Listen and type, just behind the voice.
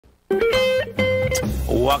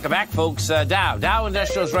Welcome back, folks. Dow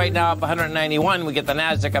Industrials right now up 191. We get the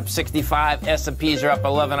Nasdaq up 65. S&Ps are up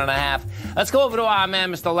 11.5. Let's go over to our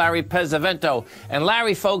man, Mr. Larry Pesavento. And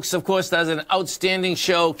Larry, folks, of course, does an outstanding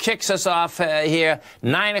show. Kicks us off here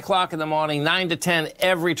 9 o'clock in the morning, 9 to 10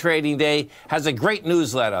 every trading day. Has a great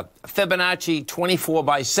newsletter, Fibonacci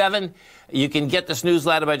 24/7. You can get this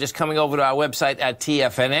newsletter by just coming over to our website at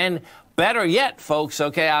TFNN. Better yet, folks,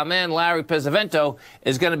 okay, our man Larry Pesavento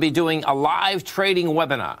is going to be doing a live trading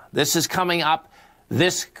webinar. This is coming up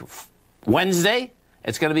this Wednesday.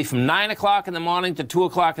 It's going to be from 9 o'clock in the morning to 2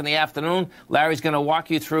 o'clock in the afternoon. Larry's going to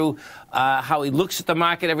walk you through how he looks at the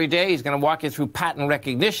market every day. He's going to walk you through pattern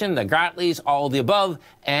recognition, the Gartleys, all of the above,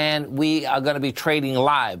 and we are going to be trading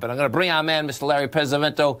live. But I'm going to bring our man, Mr. Larry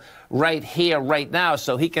Pesavento, right here, right now,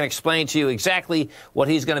 so he can explain to you exactly what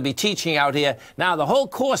he's going to be teaching out here. Now, the whole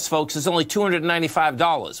course, folks, is only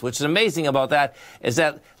 $295, which is amazing about that, is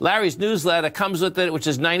that Larry's newsletter comes with it, which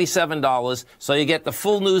is $97. So you get the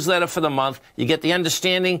full newsletter for the month. You get the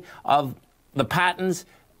understanding of the patterns.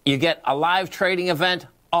 You get a live trading event,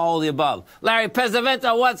 all the above. Larry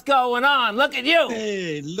Pesavento, what's going on? Look at you.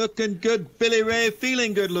 Hey, looking good, Billy Ray.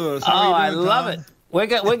 Feeling good, Lewis. Oh, I love it. We're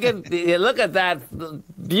gonna look at that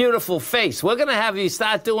beautiful face. We're gonna have you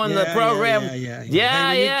start doing the program.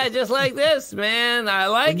 Yeah, just like this, man. I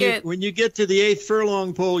like it. When you get to the 8th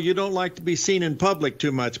furlong pole, you don't like to be seen in public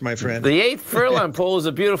too much, my friend. The 8th furlong pole is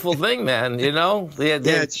a beautiful thing, man. You know. Yeah,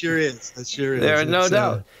 it sure is. It sure is. There is no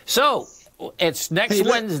doubt. So it's next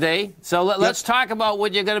Wednesday. So let's talk about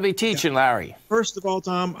what you're going to be teaching, Larry. First of all,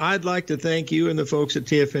 Tom, I'd like to thank you and the folks at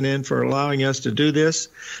TFNN for allowing us to do this.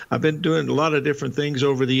 I've been doing a lot of different things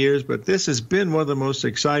over the years, but this has been one of the most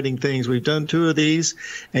exciting things. We've done 2 of these,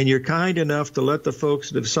 and you're kind enough to let the folks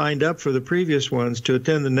that have signed up for the previous ones to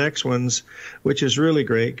attend the next ones, which is really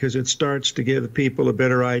great because it starts to give people a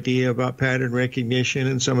better idea about pattern recognition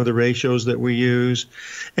and some of the ratios that we use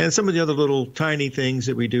and some of the other little tiny things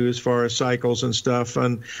that we do as far as cycles and stuff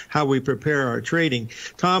and how we prepare our trading.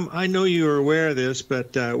 Tom, I know you are aware of this,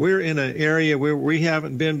 but we're in an area where we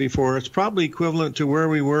haven't been before. It's probably equivalent to where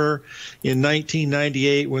we were in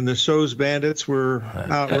 1998 when the So's Bandits were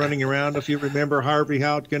out running around. If you remember Harvey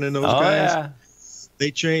Houtkin and those guys. Yeah.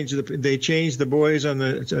 They changed the boys on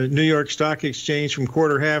the New York Stock Exchange from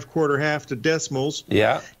quarter half to decimals.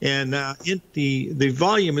 Yeah. And the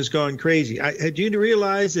volume has gone crazy. Had you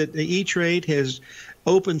realized that the E-Trade has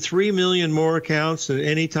opened 3 million more accounts than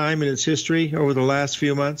any time in its history over the last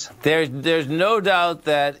few months? There's no doubt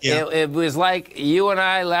that it was like you and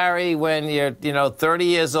I, Larry, when you're 30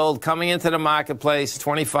 years old, coming into the marketplace,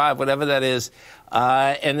 25, whatever that is,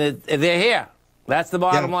 and they're here. That's the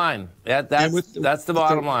bottom line. That's the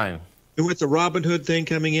bottom line. And with the Robinhood thing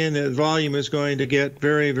coming in, the volume is going to get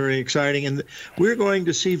very, very exciting. And we're going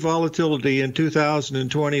to see volatility in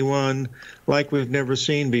 2021 like we've never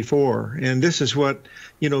seen before. And this is what,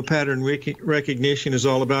 pattern recognition is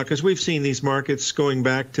all about, because we've seen these markets going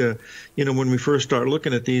back to, when we first started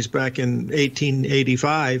looking at these back in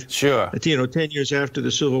 1885. Sure. 10 years after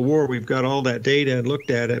the Civil War, we've got all that data and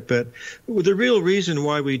looked at it. But the real reason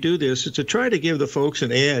why we do this is to try to give the folks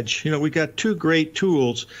an edge. We've got 2 great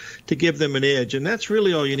tools to give them an edge, and that's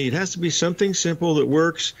really all you need. It has to be something simple that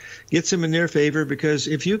works, gets them in their favor, because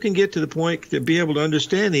if you can get to the point to be able to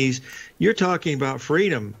understand these, you're talking about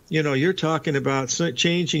freedom. You're talking about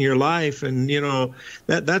changing your life, and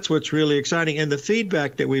that's what's really exciting. And the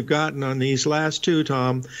feedback that we've gotten on these last 2,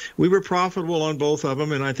 Tom, we were profitable on both of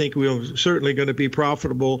them, and I think we're certainly going to be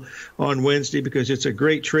profitable on Wednesday because it's a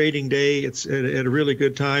great trading day. It's at a really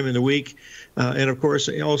good time in the week. And, of course,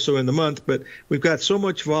 also in the month. But we've got so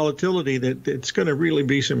much volatility that it's going to really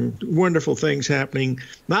be some wonderful things happening,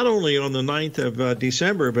 not only on the 9th of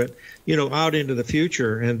December, but, out into the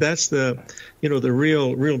future. And that's the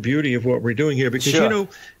real beauty of what we're doing here. Because,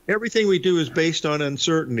 everything we do is based on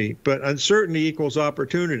uncertainty. But uncertainty equals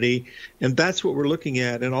opportunity. And that's what we're looking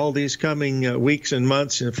at in all these coming weeks and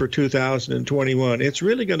months for 2021. It's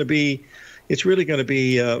really going to be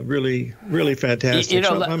really, really fantastic.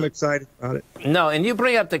 So I'm excited about it. No, and you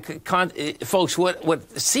bring up folks.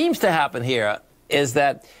 What seems to happen here is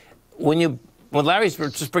that when Larry's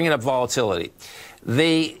just bringing up volatility,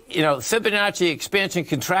 the Fibonacci expansion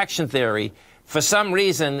contraction theory, for some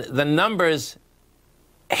reason the numbers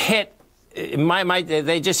hit.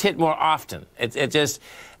 They just hit more often. It just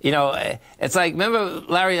it's like, remember,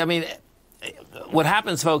 Larry. I mean, what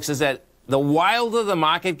happens, folks, is that the wilder the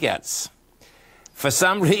market gets, for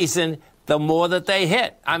some reason, the more that they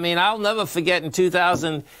hit. I mean, I'll never forget in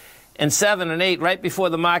 2007 and 8, right before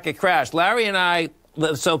the market crashed, Larry and I,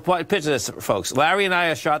 so picture this, folks. Larry and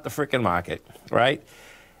I shot the freaking market, right?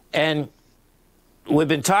 And we've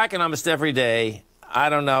been talking almost every day. I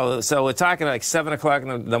don't know. So we're talking like 7 o'clock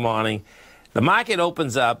in the morning. The market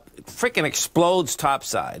opens up, freaking explodes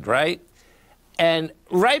topside, right? And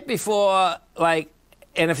right before, like,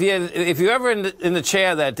 and if you're ever in the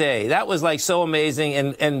chair that day, that was like so amazing.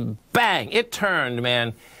 And bang, it turned,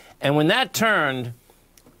 man. And when that turned,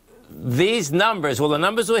 these numbers, well, the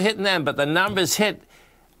numbers were hitting them, but the numbers hit,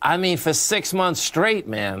 I mean, for 6 months straight,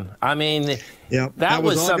 man. I mean, yeah, that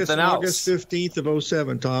was something else. August 15th of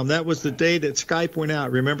 07, Tom. That was the day that Skype went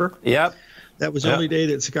out, remember? Yep. That was the only day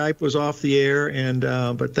that Skype was off the air, and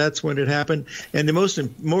but that's when it happened. And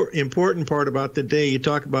the more important part about the day, you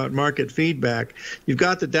talk about market feedback. You've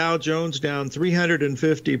got the Dow Jones down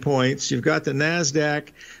 350 points. You've got the NASDAQ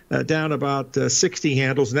down about 60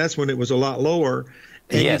 handles, and that's when it was a lot lower.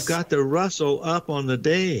 And yes. You've got the Russell up on the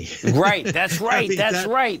day. Right, that's right, that's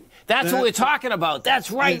right. That's what we're talking about.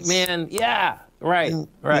 That's right, man. Yeah. Right,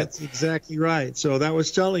 right. That's exactly right. So that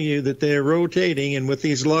was telling you that they're rotating, and with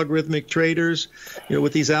these logarithmic traders,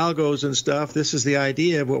 with these algos and stuff, this is the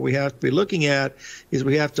idea of what we have to be looking at is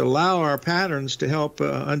we have to allow our patterns to help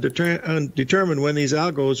determine when these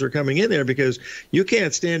algos are coming in there, because you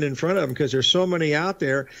can't stand in front of them because there's so many out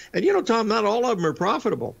there. And, Tom, not all of them are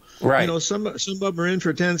profitable. Right. Some of them are in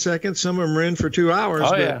for 10 seconds, some of them are in for 2 hours,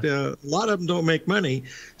 but a lot of them don't make money.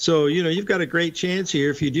 So, you've got a great chance here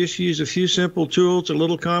if you just use a few simple tools, a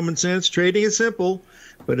little common sense. Trading is simple,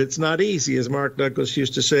 but it's not easy, as Mark Douglas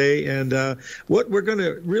used to say. And what we're going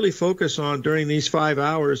to really focus on during these 5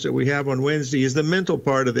 hours that we have on Wednesday is the mental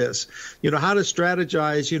part of this. How to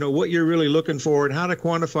strategize, what you're really looking for, and how to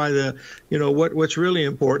quantify what's really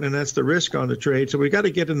important, and that's the risk on the trade. So we got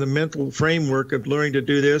to get in the mental framework of learning to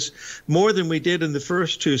do this more than we did in the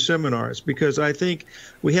first 2 seminars, because I think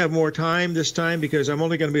we have more time this time, because I'm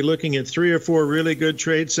only going to be looking at 3 or 4 really good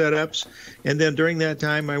trade setups. And then during that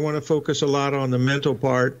time, I want to focus a lot on the mental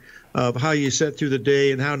part of how you set through the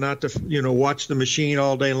day and how not to, watch the machine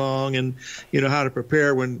all day long, and, how to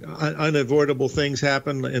prepare when unavoidable things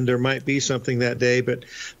happen and there might be something that day. But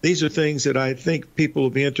these are things that I think people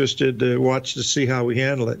will be interested to watch to see how we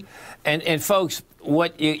handle it. And folks,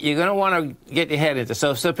 what you're going to want to get your head into.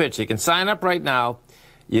 So picture, you can sign up right now.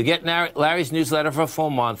 You get Larry's newsletter for a full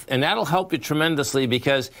month, and that'll help you tremendously,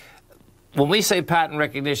 because when we say pattern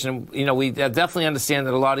recognition, we definitely understand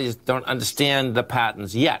that a lot of you don't understand the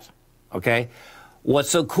patterns yet, okay? What's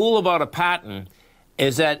so cool about a pattern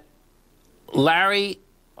is that Larry,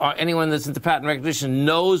 or anyone that's into pattern recognition,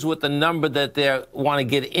 knows what the number that they want to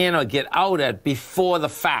get in or get out at before the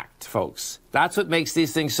fact, folks. That's what makes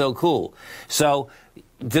these things so cool. So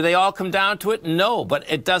do they all come down to it? No, but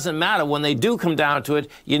it doesn't matter. When they do come down to it,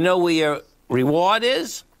 you know where your reward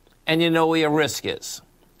is and you know where your risk is,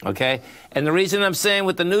 okay? And the reason I'm saying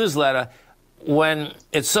with the newsletter, when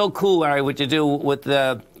it's so cool, Larry, what you do with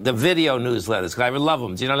the video newsletters, because I love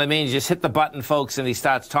them. Do you know what I mean? You just hit the button, folks, and he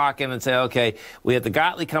starts talking and say, okay, we have the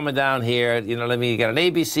Gottlieb coming down here. You know what I mean? You got an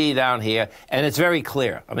ABC down here, and it's very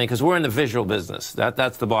clear. I mean, because we're in the visual business.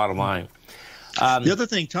 That's the bottom line. The other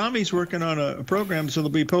thing, Tommy's working on a program, so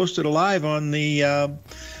it'll be posted live on the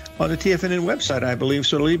TFNN website, I believe.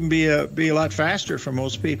 So it'll even be a lot faster for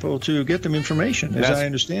most people to get them information, as I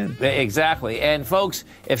understand. Exactly. And folks,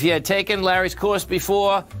 if you had taken Larry's course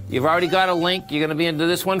before, you've already got a link. You're going to be into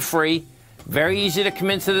this one free. Very easy to come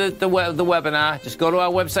into the webinar. Just go to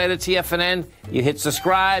our website at TFNN. You hit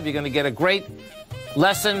subscribe. You're going to get a great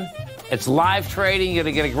lesson. It's live trading. You're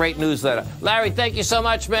going to get a great newsletter. Larry, thank you so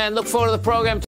much, man. Look forward to the program.